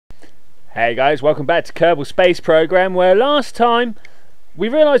Hey guys, welcome back to Kerbal Space Program, where last time we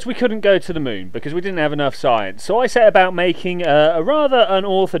realised we couldn't go to the moon because we didn't have enough science. So I set about making a rather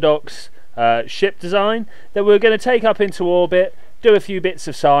unorthodox ship design that we're going to take up into orbit, do a few bits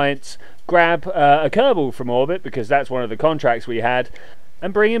of science, grab a Kerbal from orbit because that's one of the contracts we had,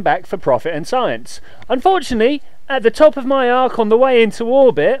 and bring him back for profit and science. Unfortunately, at the top of my arc on the way into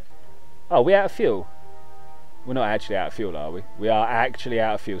orbit... Oh, we're out of fuel. We're not actually out of fuel, are we? We are actually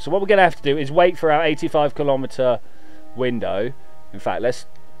out of fuel. So what we're going to have to do is wait for our 85-kilometre window. In fact, let's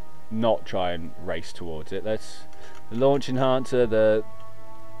not try and race towards it. Let's... The launch enhancer, the...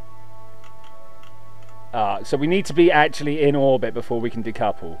 so we need to be actually in orbit before we can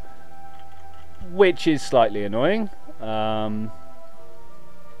decouple. Which is slightly annoying.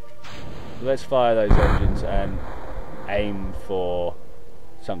 Let's fire those engines and aim for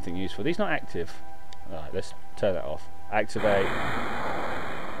something useful. These not active. Alright, let's turn that off. Activate.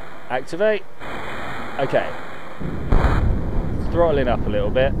 Activate. Okay. Throttling up a little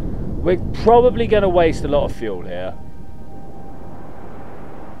bit. We're probably going to waste a lot of fuel here.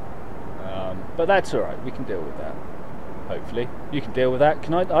 But that's alright. We can deal with that. Hopefully. You can deal with that.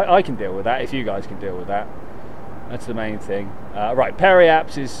 Can I can deal with that if you guys can deal with that. That's the main thing. Right,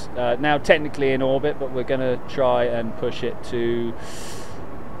 Periaps is now technically in orbit, but we're going to try and push it to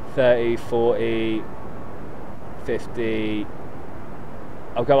 30, 40... 50.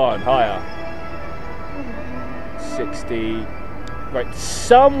 Oh, go on, higher. 60. Right,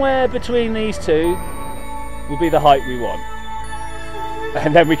 somewhere between these two will be the height we want,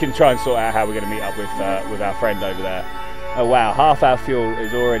 and then we can try and sort out how we're going to meet up with our friend over there. Oh wow, half our fuel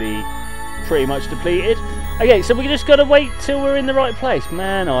is already pretty much depleted. Okay, so we just got to wait till we're in the right place.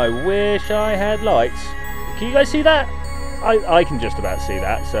 Man, I wish I had lights. Can you guys see that? I can just about see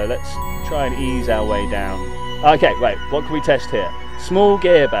that, so let's try and ease our way down. Okay, wait, what can we test here? Small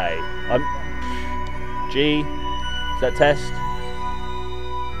gear bay. G. Is that test?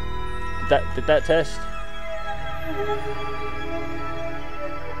 Did that test?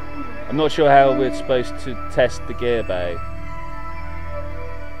 I'm not sure how we're supposed to test the gear bay.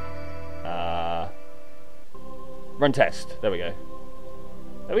 Run test. There we go.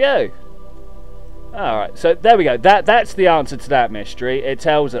 There we go. Alright, so there we go. That's the answer to that mystery. It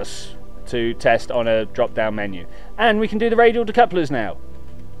tells us to test on a drop down menu, and we can do the radial decouplers now,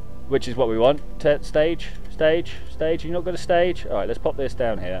 which is what we want. Stage. You not got a stage? Alright, let's pop this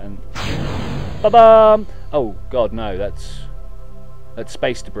down here and ba-bam! Oh god, no, that's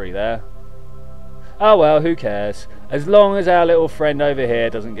space debris there. Oh well, who cares? As long as our little friend over here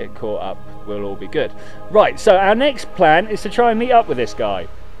doesn't get caught up, we'll all be good. Right, so our next plan is to try and meet up with this guy.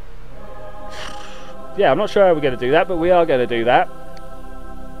 Yeah, I'm not sure how we're going to do that, but we are going to do that.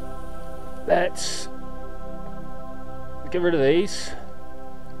 Let's get rid of these.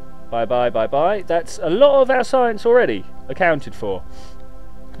 Bye bye bye bye. That's a lot of our science already accounted for.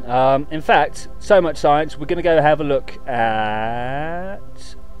 In fact, so much science, we're going to go have a look at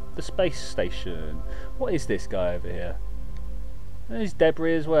the space station. What is this guy over here? There's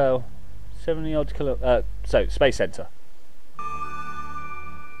debris as well. 70 odd kilo. So space center.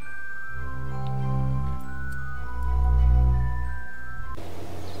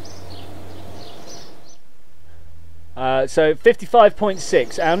 So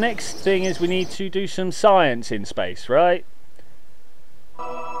 55.6. Our next thing is we need to do some science in space, right?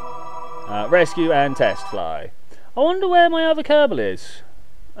 Rescue and test fly. I wonder where my other Kerbal is.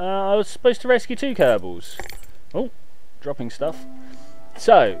 I was supposed to rescue 2 Kerbals. Oh, dropping stuff.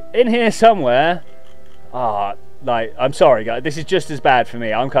 So, in here somewhere... like, I'm sorry guys, this is just as bad for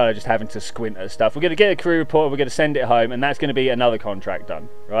me. I'm kind of just having to squint at stuff. We're going to get a crew report, we're going to send it home, and that's going to be another contract done,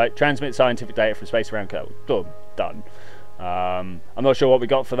 right? Transmit scientific data from space around Kerbal. Done. I'm not sure what we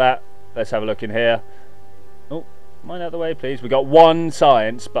got for that. Let's have a look in here. Oh, mind out the way, please. We got 1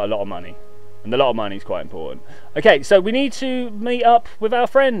 science, but a lot of money. And a lot of money is quite important. Okay, so we need to meet up with our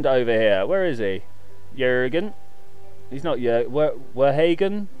friend over here. Where is he? Wehrgun? He's not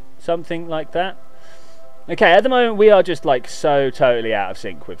Wehrgun? Something like that. Okay, at the moment we are just like so totally out of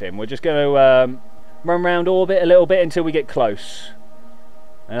sync with him. We're just going to run around orbit a little bit until we get close.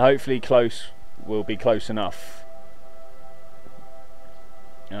 And hopefully close will be close enough.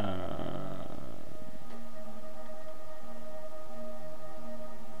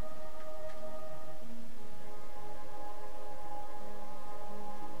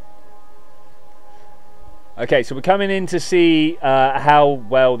 Okay, so we're coming in to see how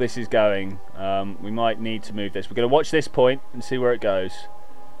well this is going. We might need to move this. We're going to watch this point and see where it goes.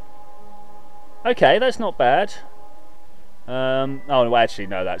 Okay, that's not bad. Oh, well, actually,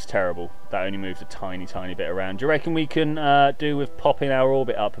 no, that's terrible. That only moved a tiny, tiny bit around. Do you reckon we can do with popping our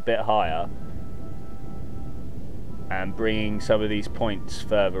orbit up a bit higher and bringing some of these points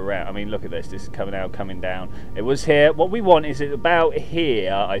further around? I mean, look at this. This is coming out, coming down. It was here. What we want is it about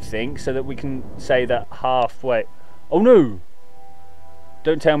here, I think, so that we can say that halfway. Oh, no!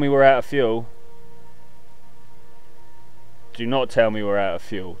 Don't tell me we're out of fuel. Do not tell me we're out of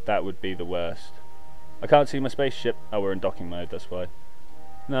fuel. That would be the worst. I can't see my spaceship. Oh, we're in docking mode, that's why.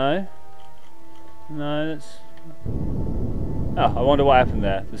 No. No, that's... Oh, I wonder what happened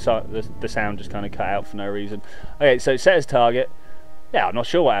there. The sound just kind of cut out for no reason. Okay, so set as target. Yeah, I'm not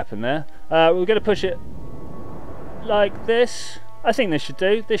sure what happened there. We're going to push it like this. I think this should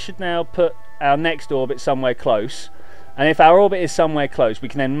do. This should now put our next orbit somewhere close. And if our orbit is somewhere close, we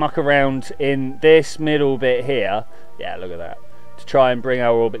can then muck around in this middle bit here. Yeah, look at that. To try and bring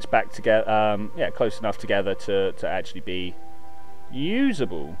our orbits back together, yeah, close enough together to actually be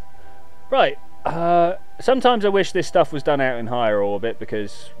usable. Right. Sometimes I wish this stuff was done out in higher orbit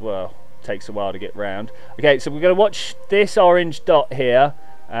because, well, it takes a while to get round. Okay, so we're going to watch this orange dot here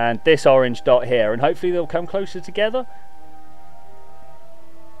and this orange dot here, and hopefully they'll come closer together.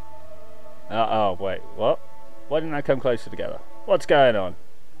 Oh, wait, what? Why didn't they come closer together? What's going on?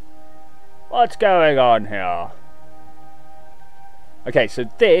 What's going on here? Okay, so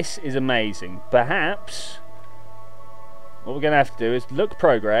this is amazing. Perhaps what we're going to have to do is look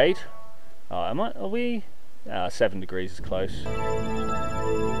prograde. Oh, are we? 7 degrees is close. We're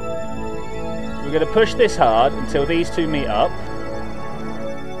going to push this hard until these two meet up.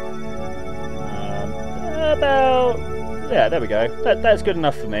 Yeah, there we go. That's good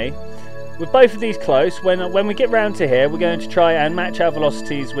enough for me. With both of these close, when we get round to here, we're going to try and match our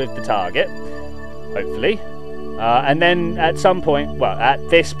velocities with the target, hopefully. And then at some point, well, at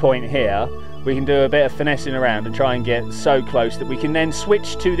this point here, we can do a bit of finessing around and try and get so close that we can then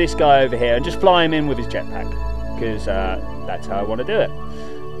switch to this guy over here and just fly him in with his jetpack, because that's how I want to do it.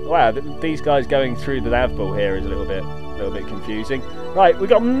 Wow, these guys going through the nav ball here is a little bit confusing. Right, we've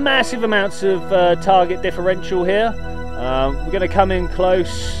got massive amounts of target differential here. We're going to come in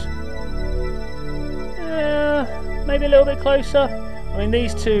close. Maybe a little bit closer. I mean,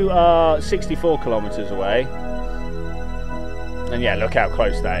 these two are 64 kilometers away. And yeah, look how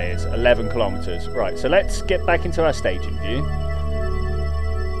close that is. 11 kilometers. Right, so let's get back into our staging view.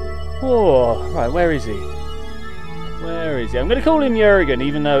 Oh, right, where is he? Where is he? I'm going to call him Wehrgun,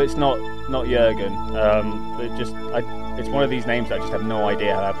 even though it's not Wehrgun. It's one of these names that I just have no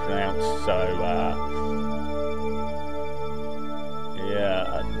idea how to pronounce. So,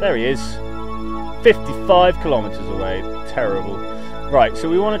 yeah, there he is. 55 kilometers away. Terrible. Right, so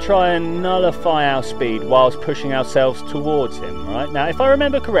we want to try and nullify our speed whilst pushing ourselves towards him, right? Now, if I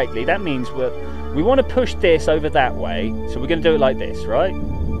remember correctly, that means we want to push this over that way, so we're going to do it like this, right?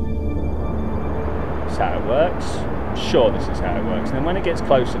 That's how it works. I'm sure this is how it works. And then when it gets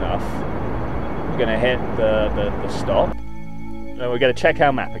close enough, we're going to hit the stop. And we're going to check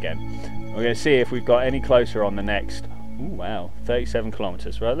our map again. We're going to see if we've got any closer on the next... Ooh, wow, 37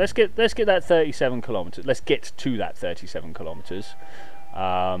 kilometers. Right, let's get that 37 kilometers. Let's get to that 37 kilometers,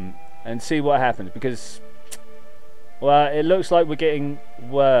 and see what happens. Because, well, it looks like we're getting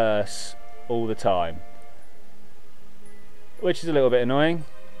worse all the time, which is a little bit annoying,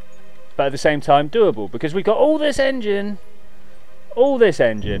 but at the same time doable because we've got all this engine. Now,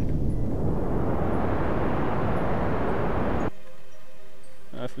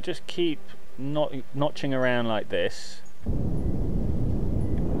 if we just keep notching around like this,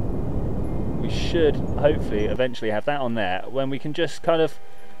 we should hopefully eventually have that on there when we can just kind of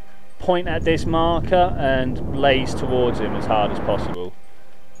point at this marker and blaze towards him as hard as possible.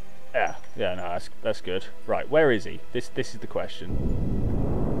 Yeah, no, that's good. Right, where is he? This is the question.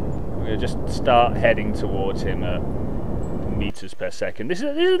 We're going to just start heading towards him at meters per second. This is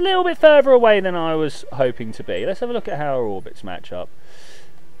a little bit further away than I was hoping to be. Let's have a look at how our orbits match up.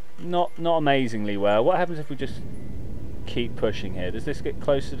 Not amazingly well. What happens if we just keep pushing here? Does this get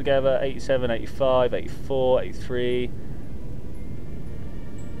closer together? 87, 85, 84, 83.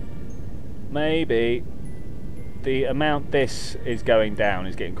 Maybe. The amount this is going down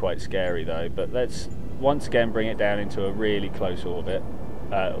is getting quite scary though, but let's once again bring it down into a really close orbit.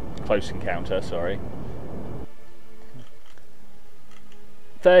 Close encounter, sorry.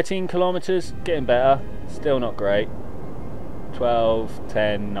 13 kilometers, getting better. Still not great. 12,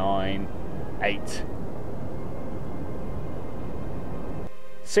 10, 9, 8.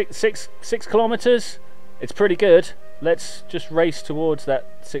 6 kilometers. It's pretty good. Let's just race towards that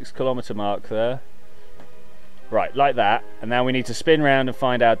 6 kilometer mark there. Right, like that. And now we need to spin round and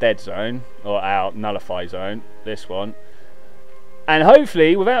find our dead zone, or our nullify zone. This one. And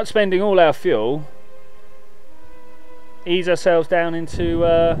hopefully, without spending all our fuel, ease ourselves down into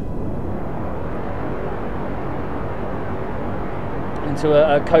a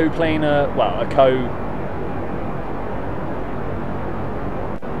coplanar, well, a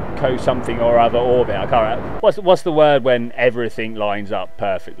co something or other orbit. I can't remember. What's the word when everything lines up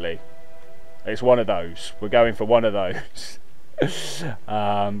perfectly? It's one of those. We're going for one of those.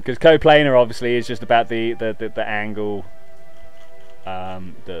 Because coplanar obviously is just about the angle,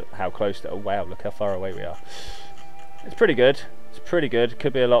 how close to. Oh wow! Look how far away we are. It's pretty good. It's pretty good.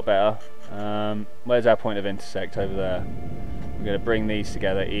 Could be a lot better. Where's our point of intersect? Over there. We're going to bring these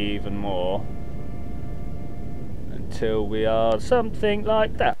together even more until we are something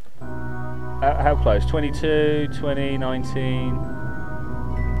like that. How close? 22, 20, 19.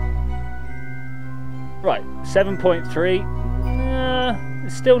 Right, 7.3.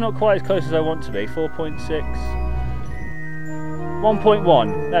 It's still not quite as close as I want to be. 4.6.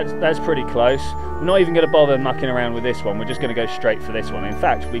 1.1. That's pretty close. We're not even going to bother mucking around with this one. We're just going to go straight for this one. In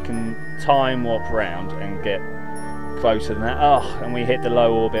fact, we can time warp around and get closer than that. Oh, and we hit the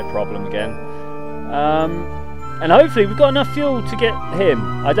low orbit problem again. And hopefully we've got enough fuel to get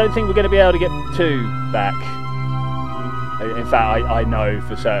him. I don't think we're going to be able to get 2 back. In fact, I know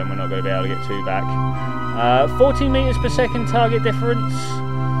for certain we're not going to be able to get 2 back. 14 meters per second target difference.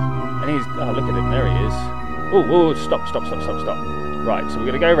 And he's... Oh, look at him. There he is. Oh, stop. Right, so we're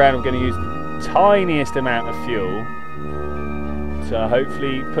going to go around. We're going to use the tiniest amount of fuel to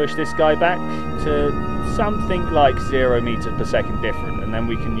hopefully push this guy back to something like 0 meters per second different. And then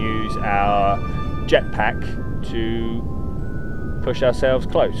we can use our jetpack to push ourselves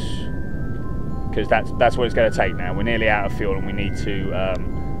close, because that's what it's going to take now. We're nearly out of fuel and we need to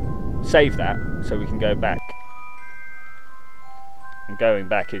save that so we can go back, and going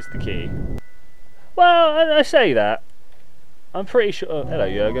back is the key. Well, I say that, I'm pretty sure... Oh, hello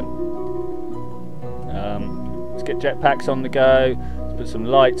Wehrgun. Let's get jetpacks on the go. Let's put some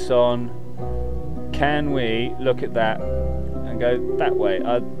lights on. Can we look at that and go that way?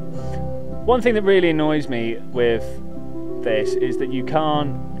 One thing that really annoys me with this is that you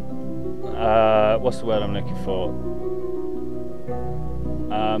can't... what's the word I'm looking for?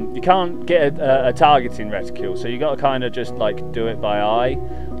 You can't get a targeting reticule, so you got to kind of just like do it by eye.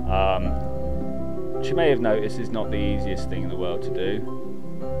 Which you may have noticed is not the easiest thing in the world to do.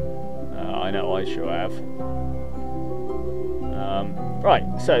 I know I sure have. Right,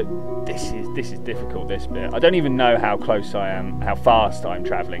 so this is difficult, this bit. I don't even know how close I am, how fast I'm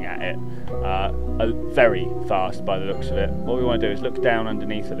travelling at it. Very fast by the looks of it. What we want to do is look down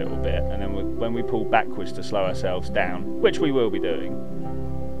underneath a little bit, and then when we pull backwards to slow ourselves down, which we will be doing,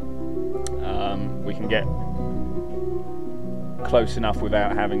 we can get close enough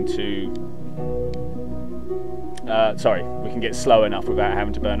without having to... sorry, we can get slow enough without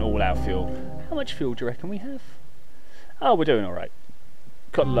having to burn all our fuel. How much fuel do you reckon we have? Oh, we're doing alright.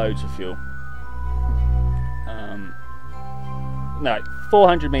 Got loads of fuel. No,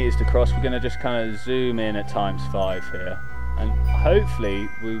 400 meters to cross. We're going to just kind of zoom in at ×5 here, and hopefully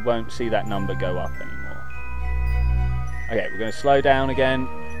we won't see that number go up anymore. Okay, we're going to slow down again.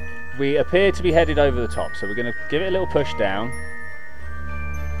 We appear to be headed over the top, so we're going to give it a little push down.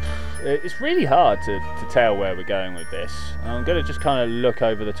 It's really hard to tell where we're going with this. I'm going to just kind of look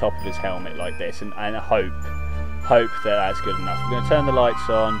over the top of his helmet like this and hope that that's good enough. We're going to turn the lights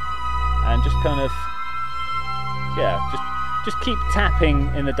on and just kind of, yeah, just keep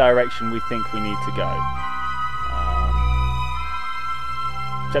tapping in the direction we think we need to go.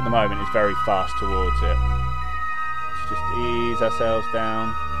 Which at the moment is very fast towards it. Let's just ease ourselves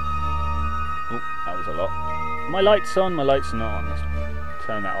down. Oh, that was a lot. My light's on, my lights are not on. Let's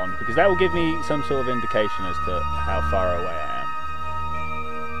turn that on, because that will give me some sort of indication as to how far away I am.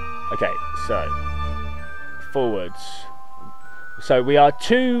 Okay, so forwards. So we are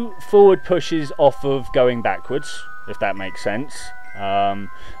 2 forward pushes off of going backwards, if that makes sense.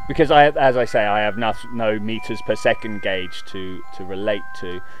 Because as I say, I have no meters per second gauge to relate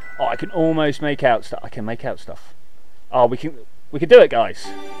to. Oh, I can almost make out stuff. I can make out stuff. Oh, we can do it, guys.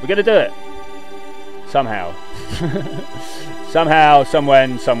 We're gonna do it somehow. Somehow,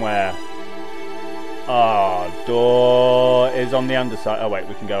 somewhen, somewhere. Ah, oh, door is on the underside. Oh wait,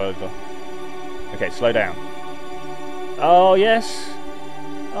 we can go over. Okay, slow down. Oh yes.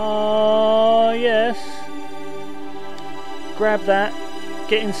 Oh yes. Grab that.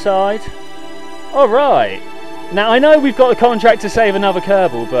 Get inside. Alright. Now I know we've got a contract to save another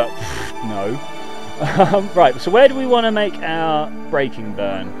Kerbal, but no. Right, so where do we want to make our braking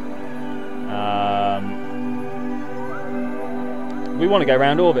burn? We want to go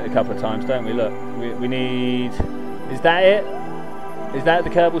around orbit a couple of times, don't we? Look, we need... Is that it? Is that the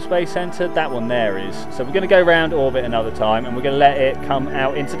Kerbal Space Center? That one there is. So we're going to go round orbit another time, and we're going to let it come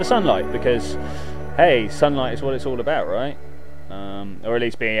out into the sunlight, because, hey, sunlight is what it's all about, right? Or at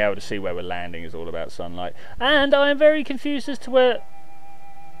least being able to see where we're landing is all about sunlight. And I am very confused as to where...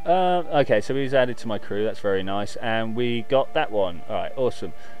 okay, so he's added to my crew. That's very nice. And we got that one. Alright,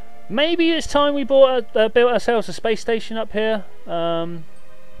 awesome. Maybe it's time we built ourselves a space station up here. That'd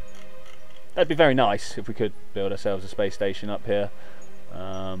be very nice if we could build ourselves a space station up here.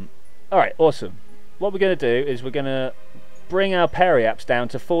 Alright, awesome. What we're going to do is we're going to bring our periaps down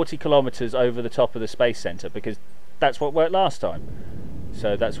to 40 kilometers over the top of the space center, because that's what worked last time.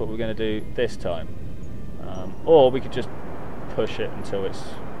 So that's what we're going to do this time. Or we could just push it until it's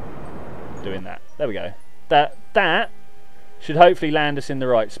doing that. There we go. That should hopefully land us in the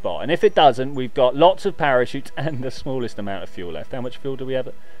right spot. And if it doesn't, we've got lots of parachutes and the smallest amount of fuel left. How much fuel do we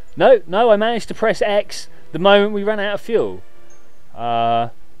have? No, I managed to press X the moment we ran out of fuel.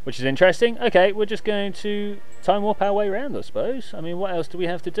 Which is interesting. Okay, we're just going to time warp our way around, I suppose. I mean, what else do we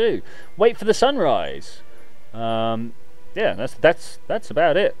have to do? Wait for the sunrise. Yeah, that's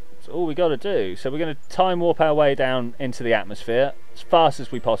about it. That's all we got to do. So we're going to time warp our way down into the atmosphere as fast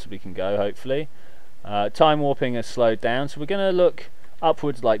as we possibly can go, hopefully. Time warping has slowed down, so we're going to look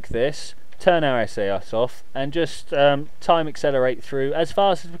upwards like this, turn our SAS off, and just time accelerate through as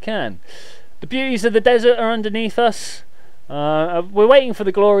fast as we can. The beauties of the desert are underneath us. We're waiting for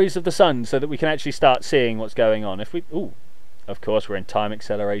the glories of the sun so that we can actually start seeing what's going on. If we, ooh, of course we're in time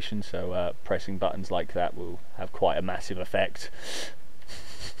acceleration, so pressing buttons like that will have quite a massive effect.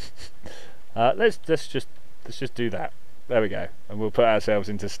 Let's just do that. There we go, and we'll put ourselves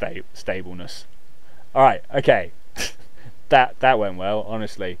into stableness. All right, okay, that went well,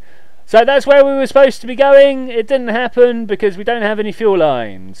 honestly. So that's where we were supposed to be going. It didn't happen because we don't have any fuel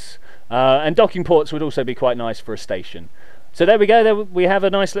lines, and docking ports would also be quite nice for a station. So there we go. There we have a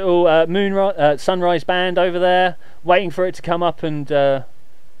nice little sunrise band over there, waiting for it to come up and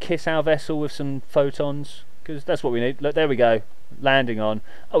kiss our vessel with some photons, because that's what we need. Look, there we go, landing on.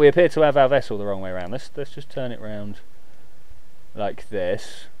 Oh, we appear to have our vessel the wrong way around. Let's just turn it round like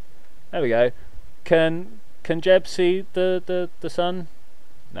this. There we go. Can Jeb see the sun?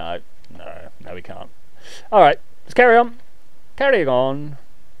 No, we can't. All right, let's carry on. Carrying on.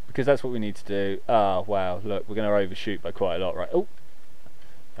 Because that's what we need to do. Oh, wow, look, we're going to overshoot by quite a lot, right?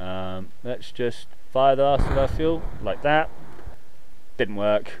 Oh, let's just fire the last of our fuel, like that. Didn't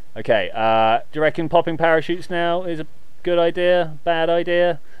work. Okay, do you reckon popping parachutes now is a good idea? Bad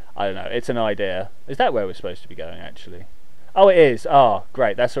idea? I don't know, it's an idea. Is that where we're supposed to be going, actually? Oh, it is. Oh,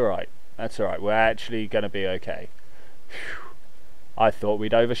 great, that's alright. That's alright, we're actually going to be okay. Whew. I thought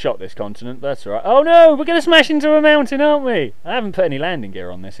we'd overshot this continent, but that's alright. Oh no, we're going to smash into a mountain, aren't we? I haven't put any landing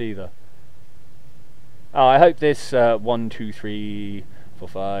gear on this either. Oh, I hope this 1, 2, 3, 4,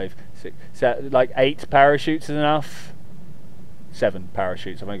 5, 6, 7, like 8 parachutes is enough. 7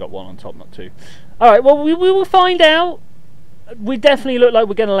 parachutes, I've only got 1 on top, not 2. Alright, well we will find out. We definitely look like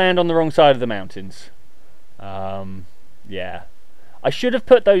we're going to land on the wrong side of the mountains. Yeah. I should have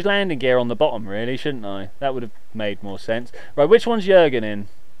put those landing gear on the bottom, really, shouldn't I? That would have made more sense. Right, which one's Wehrgun in?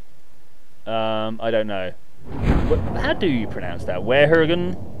 I don't know. How do you pronounce that?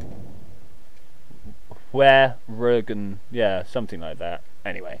 Wehrgun? Wehrgun. Yeah, something like that.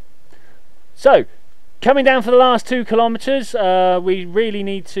 Anyway. So, coming down for the last 2 kilometers, we really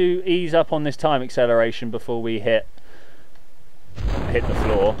need to ease up on this time acceleration before we hit the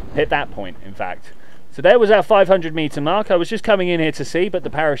floor. Hit that point, in fact. So there was our 500 meter mark. I was just coming in here to see, but the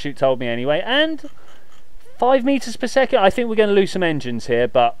parachute told me anyway. And 5 meters per second. I think we're going to lose some engines here,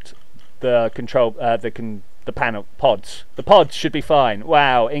 but the control, the panel pods, the pods should be fine.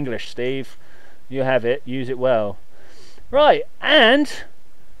 Wow, English, Steve, you have it. Use it well. Right, and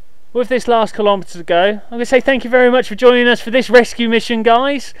with this last kilometre to go, I'm going to say thank you very much for joining us for this rescue mission,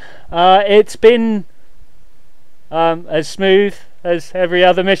 guys. It's been as smooth as every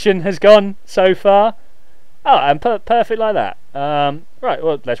other mission has gone so far. Oh, and perfect like that. Right,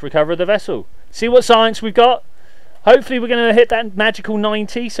 well, let's recover the vessel. See what science we've got. Hopefully we're going to hit that magical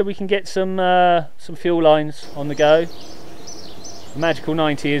 90 so we can get some fuel lines on the go. The magical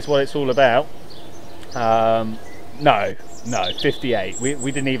 90 is what it's all about. No, 58. We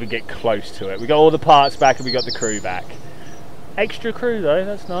didn't even get close to it. We got all the parts back and we got the crew back. Extra crew though,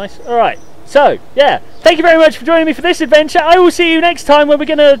 that's nice. Alright, so, yeah. Thank you very much for joining me for this adventure. I will see you next time where we're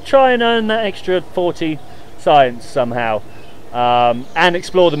going to try and earn that extra 40 science somehow. And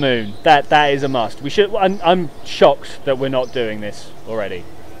explore the moon. That is a must. We should. I'm shocked that we're not doing this already.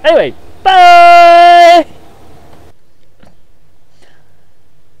 Anyway, bye!